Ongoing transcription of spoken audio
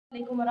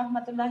Assalamualaikum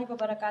warahmatullahi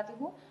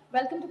wabarakatuh.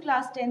 Welcome to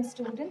class 10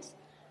 students.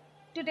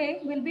 Today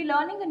we'll be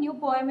learning a new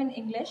poem in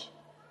English,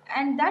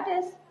 and that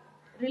is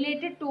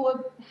related to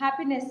a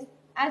happiness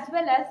as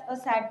well as a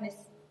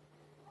sadness.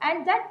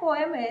 And that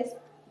poem is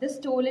The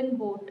Stolen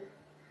Boat.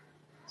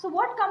 So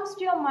what comes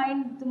to your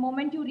mind the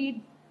moment you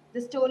read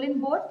The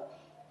Stolen Boat?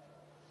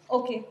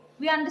 Okay,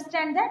 we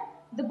understand that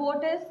the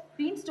boat is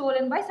being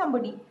stolen by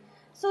somebody.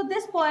 So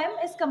this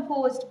poem is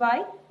composed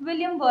by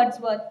William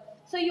Wordsworth.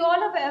 So you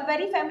all are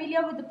very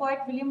familiar with the poet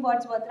William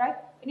Wordsworth, right?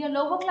 In your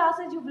lower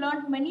classes, you've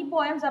learned many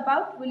poems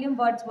about William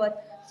Wordsworth.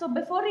 So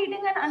before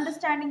reading and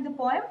understanding the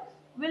poem,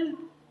 we'll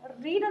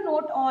read a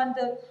note on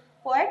the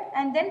poet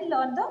and then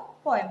learn the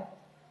poem.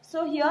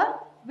 So here,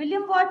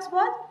 William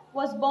Wordsworth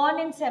was born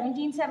in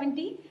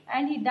 1770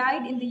 and he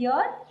died in the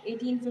year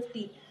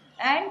 1850.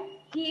 And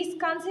he is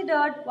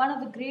considered one of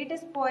the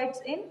greatest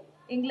poets in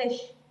English.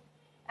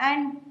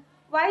 And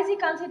why is he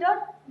considered?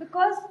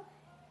 Because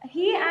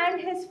he and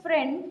his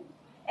friend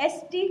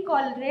S.T.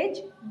 Coleridge,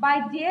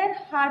 by their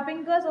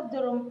harbingers of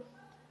the room,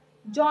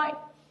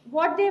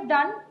 what they've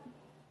done,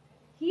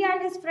 he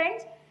and his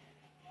friends,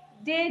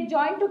 they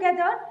joined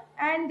together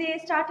and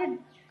they started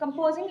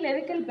composing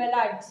lyrical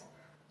ballads.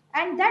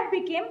 And that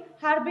became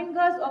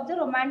harbingers of the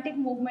romantic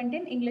movement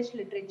in English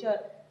literature.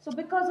 So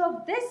because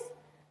of this,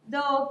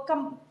 the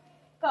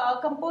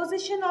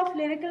composition of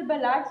lyrical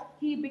ballads,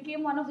 he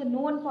became one of the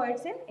known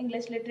poets in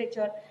English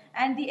literature.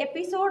 And the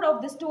episode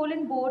of The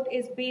Stolen Boat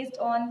is based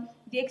on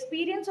the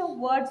experience of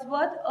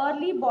Wordsworth's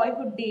early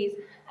boyhood days.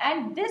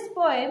 And this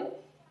poem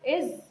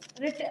is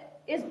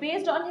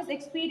based on his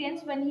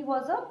experience when he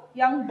was a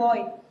young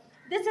boy.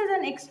 This is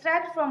an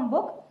extract from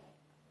book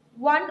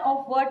 1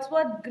 of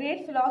Wordsworth's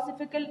great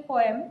philosophical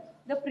poem,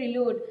 The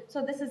Prelude.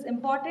 So this is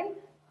important.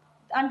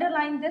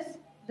 Underline this,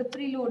 The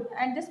Prelude.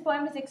 And this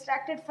poem is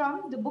extracted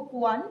from the book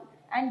 1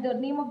 and the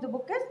name of the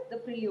book is The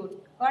Prelude.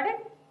 Got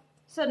it?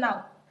 So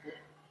now,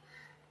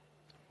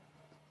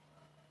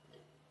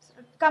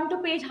 come to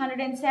page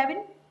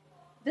 107,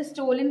 The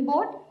Stolen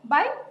Boat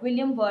by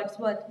William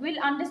Wordsworth. We'll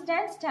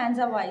understand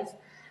stanza wise.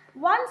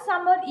 One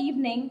summer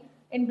evening,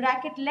 in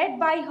bracket led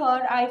by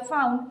her, I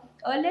found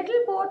a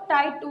little boat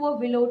tied to a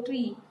willow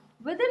tree,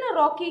 within a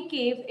rocky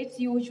cave, its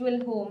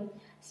usual home.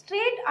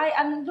 Straight I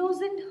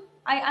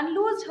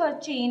unloosed her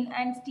chain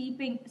and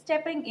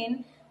stepping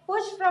in,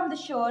 pushed from the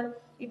shore.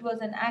 It was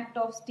an act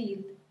of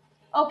stealth.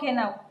 Okay,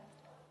 now,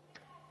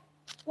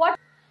 what?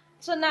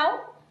 So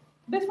now,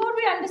 before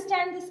we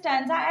understand this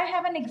stanza, I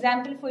have an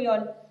example for you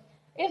all.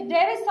 If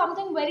there is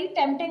something very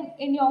tempting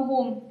in your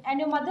home and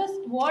your mother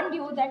warned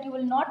you that you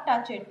will not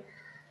touch it,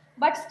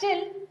 but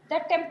still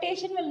that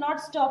temptation will not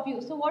stop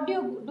you. So what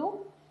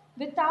do?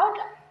 Without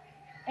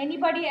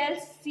anybody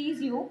else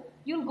sees you,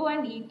 you'll go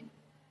and eat.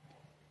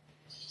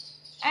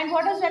 And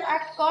what is that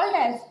act called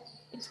as?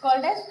 It's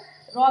called as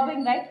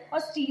robbing, right? Or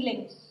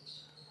stealing.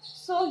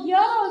 So here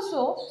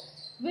also,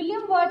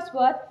 William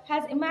Wordsworth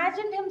has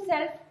imagined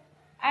himself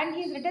and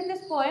he's written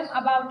this poem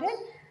about his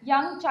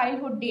young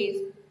childhood days.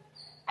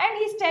 And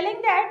he's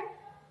telling that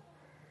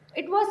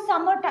it was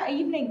summer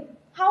evening.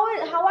 How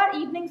are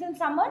evenings in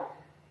summer?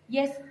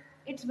 Yes,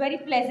 it's very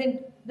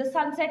pleasant. The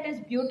sunset is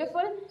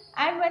beautiful.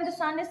 And when the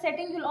sun is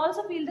setting, you'll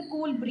also feel the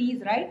cool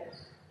breeze, right?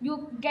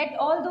 You get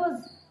all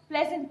those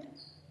pleasant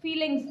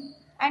feelings.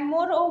 And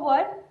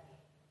moreover,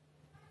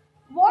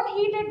 what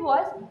he did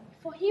was,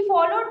 he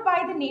followed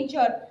by the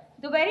nature.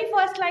 The very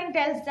first line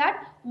tells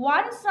that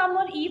one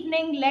summer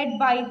evening led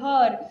by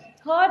her.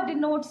 Her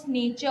denotes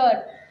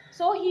nature.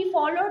 So he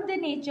followed the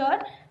nature,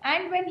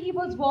 and when he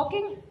was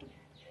walking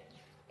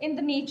in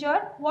the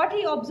nature, what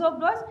he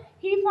observed was,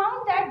 he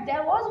found that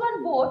there was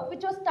one boat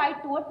which was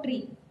tied to a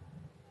tree.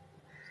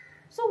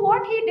 So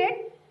what he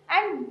did,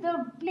 and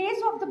the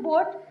place of the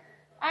boat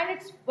and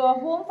its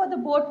home for the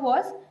boat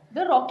was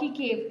the rocky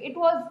cave. It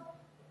was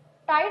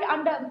tied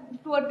under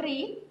to a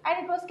tree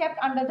and it was kept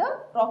under the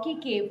rocky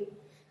cave.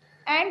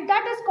 And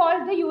that is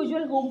called the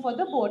usual home for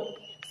the boat.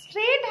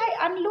 Straight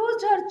I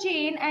unloosed her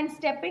chain and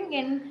stepping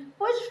in,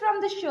 pushed from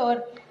the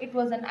shore. It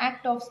was an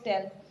act of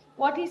stealth.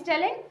 What he's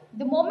telling?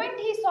 The moment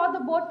he saw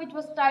the boat which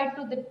was tied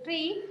to the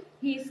tree,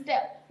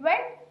 when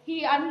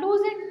he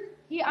unloosed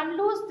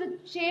the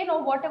chain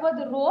or whatever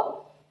the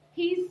rope,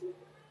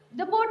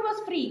 the boat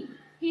was free.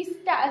 He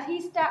sat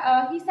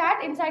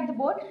inside the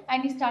boat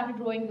and he started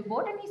rowing the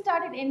boat and he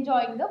started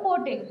enjoying the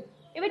boating.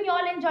 Even you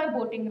all enjoy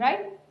boating,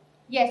 right?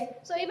 Yes.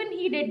 So even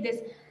he did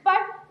this.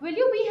 But will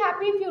you be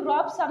happy if you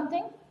rob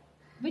something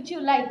which you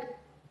like?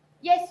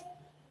 Yes.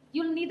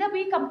 You'll neither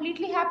be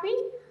completely happy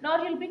nor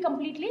you'll be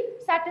completely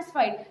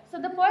satisfied. So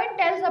the poet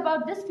tells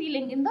about this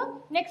feeling in the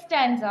next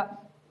stanza.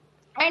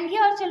 And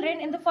here, children,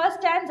 in the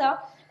first stanza,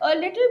 a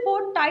little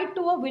boat tied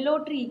to a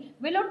willow tree.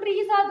 Willow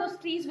trees are those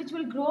trees which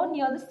will grow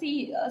near the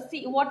sea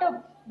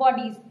water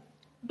bodies.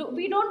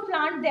 We don't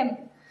plant them.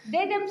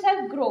 They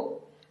themselves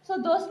grow. So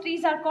those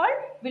trees are called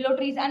willow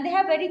trees and they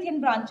have very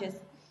thin branches.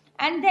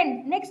 And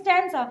then next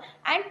stanza,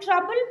 and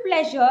trouble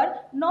pleasure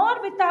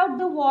nor without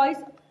the voice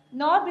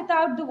nor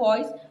without the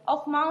voice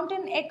of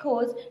mountain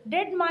echoes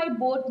did my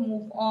boat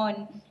move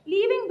on,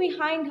 leaving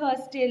behind her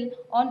still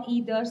on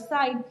either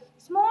side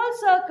small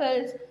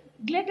circles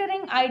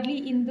glittering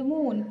idly in the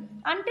moon,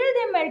 until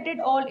they melted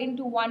all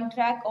into one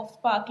track of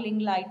sparkling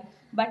light.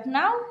 But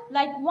now,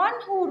 like one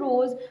who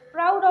rose,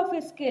 proud of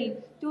his skill,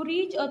 to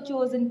reach a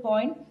chosen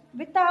point,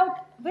 with an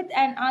with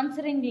an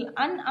unswearing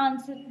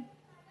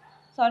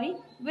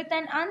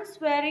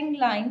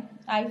line,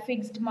 I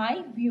fixed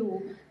my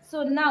view.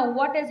 So now,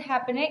 what is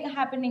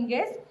happening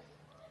is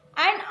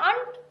and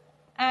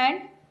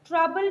and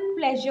trouble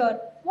pleasure.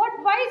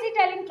 Why is he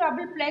telling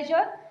trouble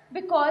pleasure?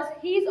 Because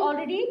he is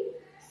already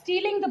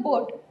stealing the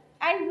boat,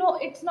 and no,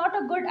 it's not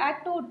a good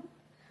act to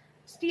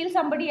steal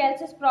somebody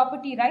else's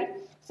property, right?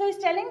 So he's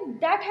telling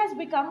that has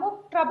become a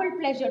troubled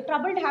pleasure.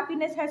 Troubled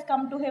happiness has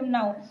come to him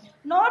now,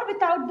 nor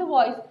without the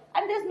voice,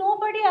 and there's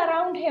nobody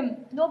around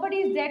him. Nobody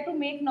is there to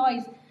make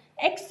noise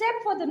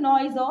except for the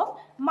noise of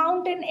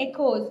mountain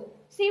echoes.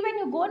 See, when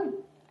you go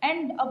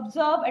and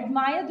observe,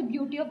 admire the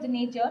beauty of the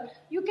nature,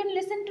 you can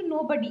listen to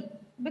nobody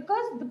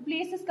because the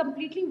place is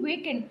completely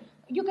vacant.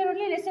 You can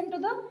only listen to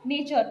the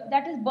nature,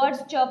 that is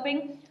birds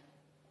chirping,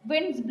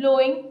 winds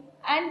blowing,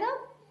 and the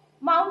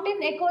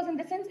mountain echoes, in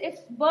the sense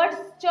if birds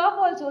chirp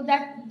also,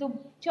 that the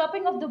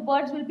chirping of the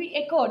birds will be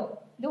echoed.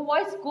 The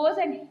voice goes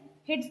and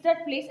hits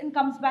that place and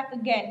comes back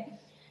again.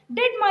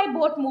 Did my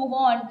boat move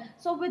on?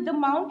 So with the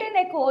mountain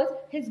echoes,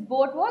 his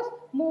boat was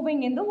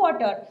moving in the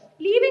water,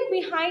 leaving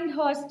behind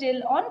her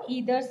still on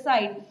either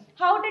side.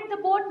 How did the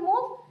boat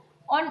move?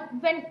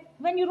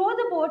 When you row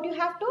the boat, you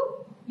have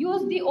to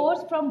use the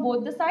oars from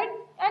both the side,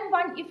 and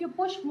one, if you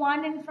push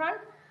one in front,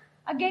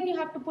 again you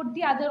have to put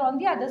the other on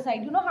the other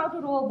side. You know how to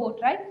row a boat,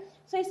 right?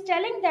 So he's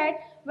telling that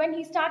when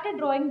he started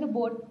rowing the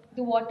boat,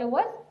 the water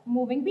was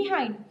moving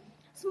behind.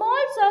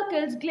 Small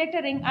circles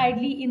glittering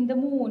idly in the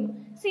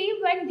moon. See,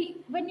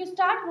 when you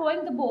start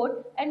rowing the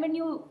boat and when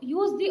you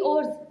use the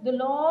oars, the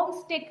long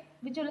stick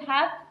which will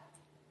have,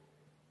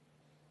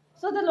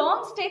 so the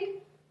long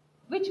stick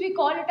which we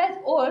call it as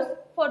oars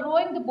for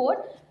rowing the boat,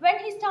 when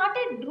he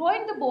started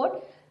rowing the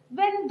boat,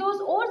 when those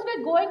oars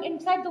were going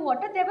inside the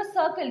water, there were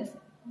circles.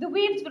 The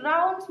waves,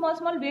 round,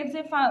 small waves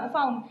were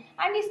found.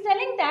 And he's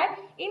telling that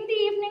in the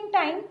evening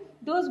time,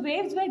 those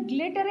waves were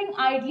glittering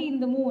idly in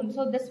the moon.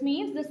 So this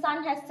means the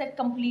sun has set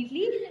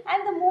completely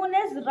and the moon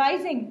is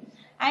rising.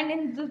 And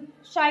in the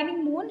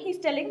shining moon, he's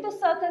telling the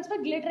circles were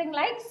glittering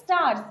like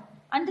stars.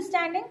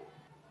 Understanding?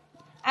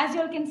 As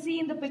you all can see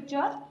in the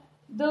picture,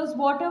 those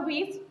water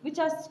waves which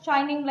are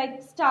shining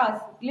like stars,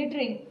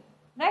 glittering.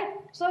 Right?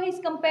 So he's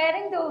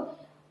comparing the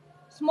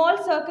small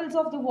circles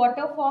of the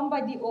water formed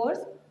by the oars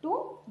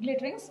to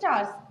glittering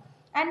stars.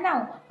 And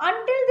now,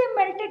 until they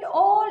melted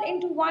all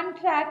into one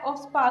track of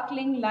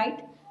sparkling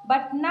light,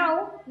 but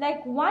now,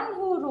 like one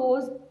who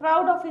rose,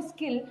 proud of his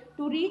skill,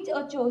 to reach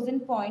a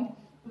chosen point,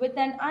 with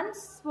an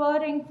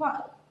unswerving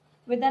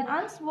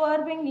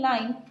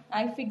line,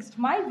 I fixed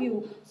my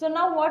view. So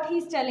now what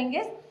he's telling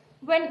is,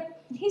 when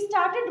he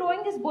started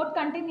rowing his boat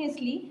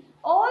continuously,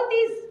 all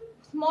these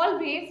small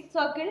waves,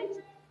 circles,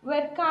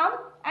 were calm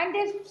and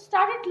they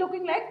started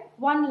looking like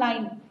one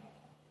line.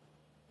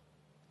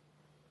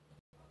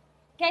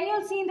 Can you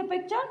all see in the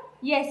picture?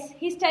 Yes,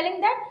 he's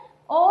telling that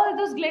all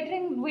those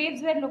glittering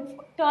waves were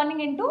turning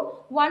into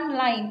one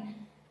line.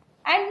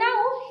 And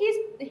now he's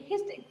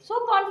so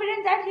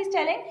confident that he's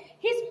telling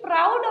he's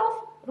proud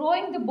of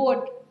rowing the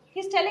boat.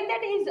 He's telling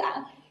that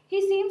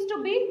he seems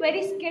to be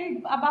very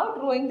skilled about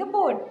rowing the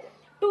boat.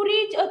 To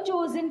reach a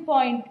chosen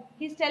point,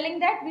 he's telling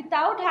that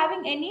without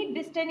having any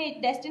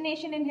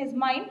destination in his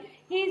mind,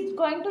 he is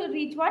going to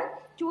reach one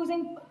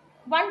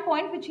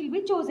point which he'll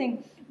be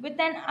choosing. With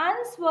an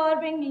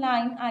unswerving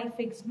line, I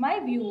fixed my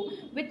view.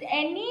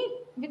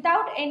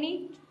 Without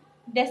any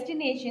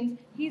destinations,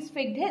 he's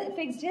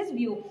fixed his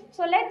view.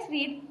 So let's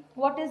read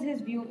what is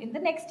his view in the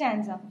next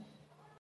stanza.